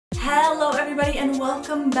everybody, and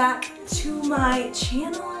welcome back to my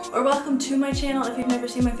channel, or welcome to my channel if you've never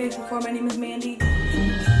seen my face before. My name is Mandy.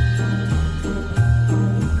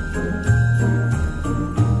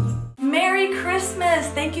 Merry Christmas!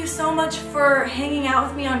 Thank you so much for hanging out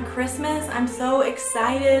with me on Christmas. I'm so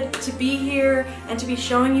excited to be here and to be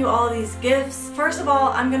showing you all of these gifts. First of all,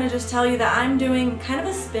 I'm gonna just tell you that I'm doing kind of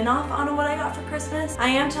a spin-off on what I got for Christmas. I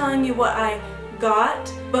am telling you what I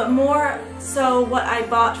got, but more so what I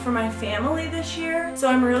bought for my family this year. So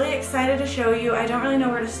I'm really excited to show you. I don't really know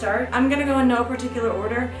where to start. I'm gonna go in no particular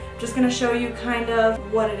order. I'm just gonna show you kind of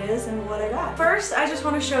what it is and what I got. First, I just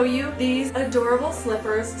want to show you these adorable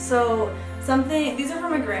slippers. So these are for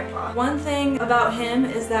my grandpa. One thing about him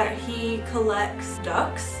is that he collects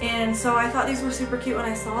ducks, and so I thought these were super cute when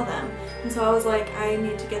I saw them. And so I was like, I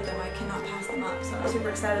need to get them. I cannot pass them up. So I'm super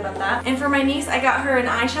excited about that. And for my niece, I got her an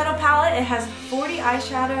eyeshadow palette. It has 40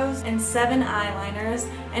 eyeshadows and 7 eyeliners.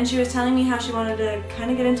 And she was telling me how she wanted to kind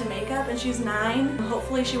of get into makeup, and she's 9.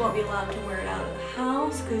 Hopefully she won't be allowed to wear it out of the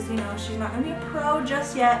house because, you know, she's not going to be a pro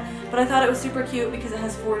just yet. But I thought it was super cute because it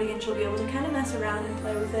has 40 and she'll be able to kind of mess around and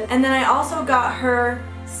play with it. And then I also got her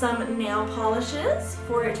some nail polishes,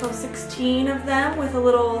 for a total 16 of them, with a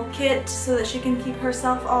little kit so that she can keep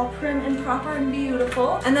herself all prim and proper and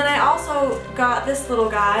beautiful. And then I also got this little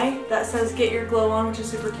guy that says "Get Your Glow On," which is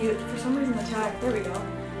super cute. For some reason the tag, there we go.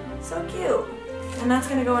 So cute. And that's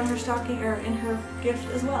gonna go in her stocking, or in her gift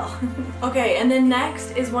as well. Okay, and then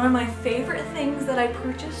next is one of my favorite things that I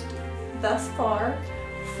purchased thus far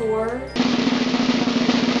for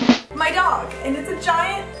my dog, and it's a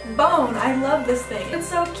giant bone. I love this thing. It's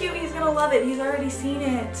so cute. He's gonna love it. He's already seen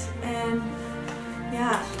it, and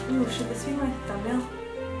yeah. Ooh, should this be my thumbnail?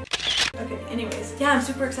 Okay, anyways, yeah, I'm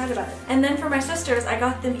super excited about it. And then for my sisters, I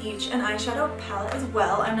got them each an eyeshadow palette as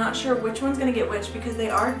well. I'm not sure which one's gonna get which because they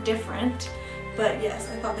are different, but yes,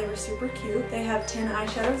 I thought they were super cute. They have 10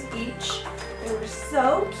 eyeshadows each. They were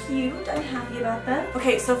so cute. I'm happy about them.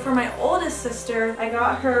 Okay, so for my oldest sister, I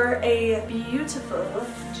got her a beautiful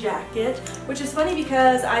jacket, which is funny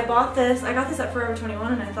because I got this at Forever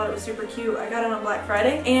 21 and I thought it was super cute. I got it on Black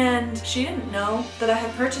Friday and she didn't know that I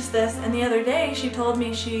had purchased this, and the other day she told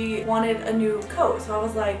me she wanted a new coat. So I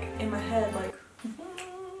was like, in my head, like,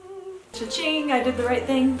 cha-ching, I did the right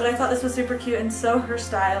thing. But I thought this was super cute and so her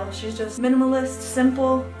style. She's just minimalist,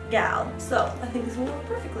 simple gal. So I think this will work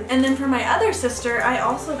perfectly. And then for my other sister, I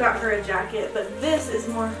also got her a jacket, but this is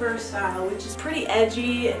more her style, which is pretty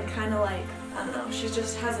edgy and kind of like, I don't know, she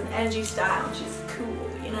just has an edgy style and she's cool,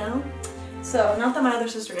 you know? So, not that my other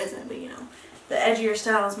sister isn't, but you know, the edgier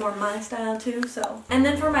style is more my style too, so. And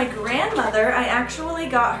then for my grandmother, I actually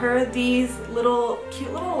got her these cute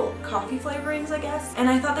little coffee flavorings, I guess. And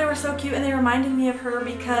I thought they were so cute, and they reminded me of her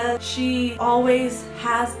because she always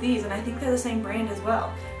has these, and I think they're the same brand as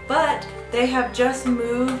well. But they have just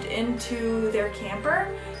moved into their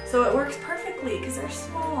camper, so it works perfectly because they're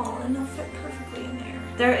small and they'll fit perfectly in there.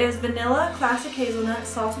 There is vanilla, classic hazelnut,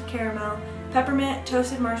 salted caramel, peppermint,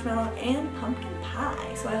 toasted marshmallow, and pumpkin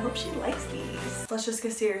pie. So I hope she likes these. Let's just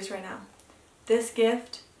get serious right now. This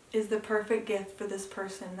gift is the perfect gift for this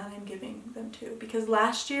person that I'm giving them to, because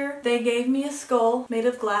last year they gave me a skull made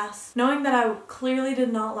of glass, knowing that I clearly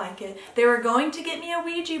did not like it. They were going to get me a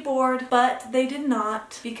Ouija board, but they did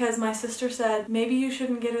not, because my sister said, maybe you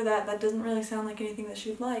shouldn't get her that. That doesn't really sound like anything that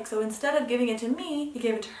she'd like. So instead of giving it to me, he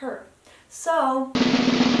gave it to her. So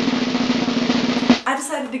I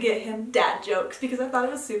decided to get him dad jokes because I thought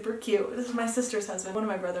it was super cute. This is my sister's husband, one of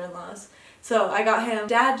my brother-in-laws. So I got him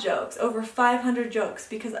dad jokes, over 500 jokes,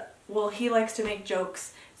 because, well, he likes to make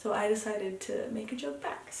jokes. So I decided to make a joke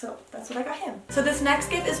back. So that's what I got him. So this next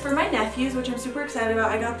gift is for my nephews, which I'm super excited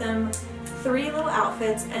about. I got them 3 little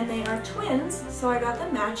outfits, and they are twins. So I got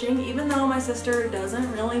them matching, even though my sister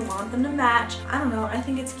doesn't really want them to match. I don't know, I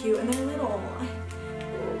think it's cute, and they're little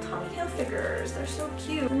Tommy Hilfigers. They're so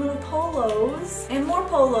cute. And little polos and more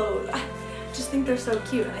polos. I just think they're so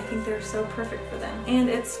cute, and I think they're so perfect for them. And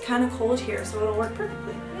it's kind of cold here, so it'll work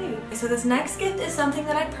perfectly. Hey. So this next gift is something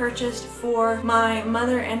that I purchased for my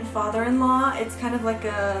mother and father-in-law. It's kind of like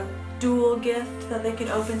a dual gift that they can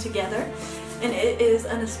open together. And it is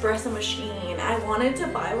an espresso machine. I wanted to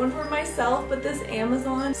buy one for myself, but this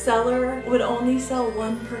Amazon seller would only sell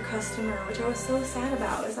 1 per customer, which I was so sad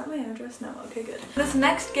about. Is that my address? No? Okay, good. This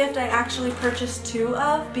next gift I actually purchased 2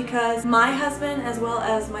 of because my husband, as well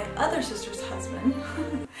as my other sister's husband,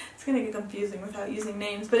 it's gonna get confusing without using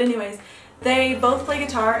names, but anyways, they both play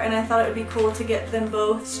guitar, and I thought it would be cool to get them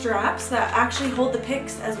both straps that actually hold the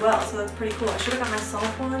picks as well, so that's pretty cool. I should have got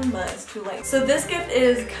myself one, but it's too late. So this gift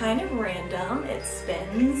is kind of random. It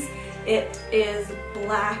spins, It is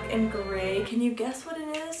black and gray. Can you guess what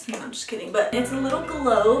it is? No, I'm just kidding. But it's a little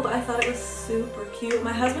globe. I thought it was super cute.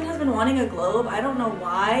 My husband has been wanting a globe. I don't know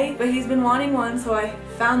why, but he's been wanting one, so I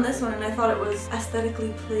found this one and I thought it was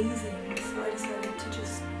aesthetically pleasing. So I decided to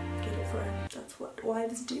just get it for him. That's what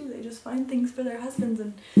wives do. They just find things for their husbands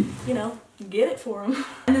and, you know, get it for them.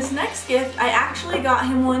 And this next gift, I actually got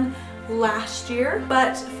him one last year,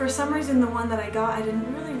 but for some reason the one that I got, I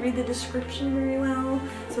didn't really read the description very well,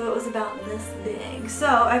 so it was about this big. So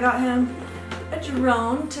I got him a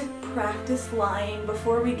drone to practice flying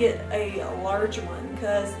before we get a large one,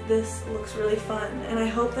 because this looks really fun and I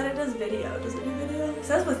hope that it does video. Does it do video? It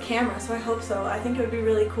says with camera, so I hope so. I think it would be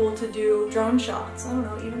really cool to do drone shots. I don't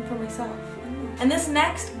know, even for myself. And this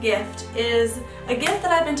next gift is a gift that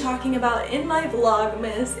I've been talking about in my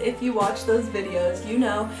Vlogmas. If you watch those videos, you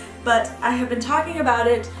know. But I have been talking about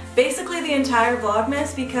it basically the entire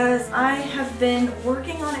Vlogmas because I have been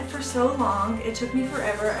working on it for so long. It took me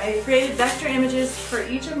forever. I created vector images for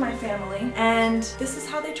each of my family, and this is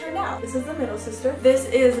how they turned out. This is the middle sister. This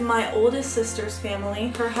is my oldest sister's family.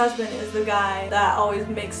 Her husband is the guy that always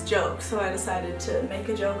makes jokes, so I decided to make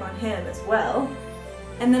a joke on him as well.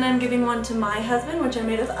 And then I'm giving one to my husband, which I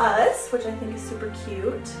made of us, which I think is super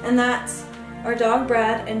cute. And that's our dog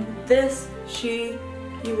Brad, and this you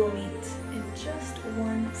will meet in just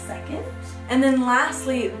 1 second. And then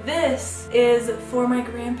lastly, this is for my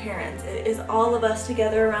grandparents. It is all of us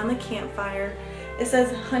together around the campfire. It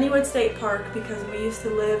says Honeywood State Park because we used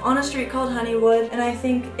to live on a street called Honeywood, and I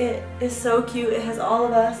think it is so cute. It has all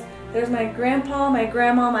of us. There's my grandpa, my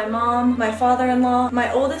grandma, my mom, my father-in-law,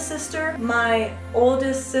 my oldest sister, my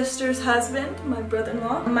oldest sister's husband, my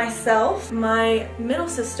brother-in-law, myself, my middle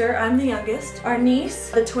sister, I'm the youngest, our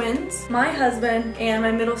niece, the twins, my husband, and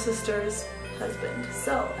my middle sister's husband.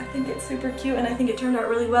 So I think it's super cute and I think it turned out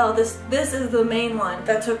really well. This is the main one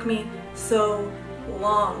that took me so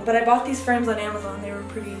long. But I bought these frames on Amazon. They were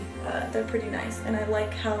they're pretty nice, and I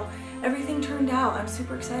like how everything turned out. I'm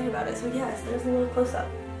super excited about it. So yes, there's a little close-up.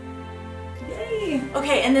 Yay!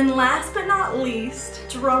 Okay, and then last but not least,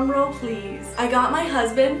 drum roll please, I got my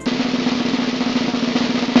husband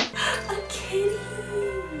a kitty.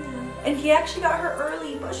 And he actually got her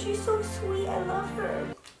early, but she's so sweet. I love her.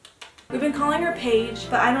 We've been calling her Paige,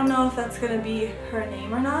 but I don't know if that's gonna be her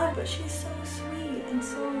name or not, but she's so sweet and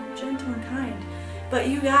so gentle and kind. But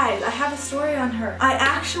you guys, I have a story on her. I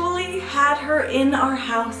actually had her in our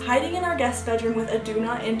house, hiding in our guest bedroom with a do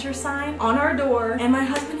not enter sign on our door. And my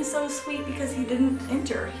husband is so sweet because he didn't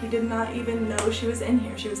enter. He did not even know she was in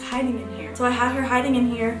here. She was hiding in here. So I had her hiding in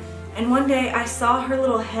here. And one day I saw her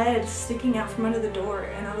little head sticking out from under the door,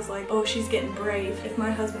 and I was like, oh, she's getting brave. If my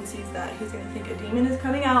husband sees that, he's gonna think a demon is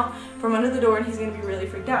coming out from under the door and he's gonna be really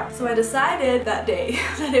freaked out. So I decided that day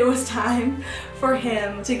that it was time for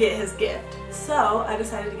him to get his gift. So I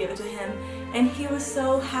decided to give it to him, and he was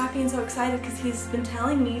so happy and so excited because he's been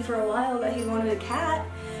telling me for a while that he wanted a cat.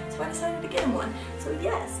 So I decided to get him one. So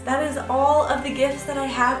yes, that is all of the gifts that I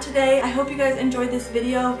have today. I hope you guys enjoyed this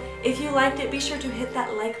video. If you liked it, be sure to hit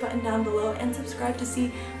that like button down below and subscribe to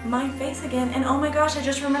see my face again. And oh my gosh, I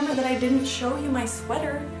just remembered that I didn't show you my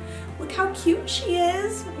sweater. Look how cute she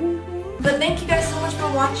is. But thank you guys so much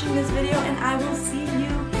for watching this video, and I will see you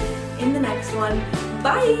in the next one.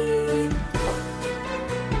 Bye!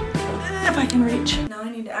 If I can reach. Now I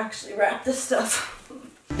need to actually wrap this stuff.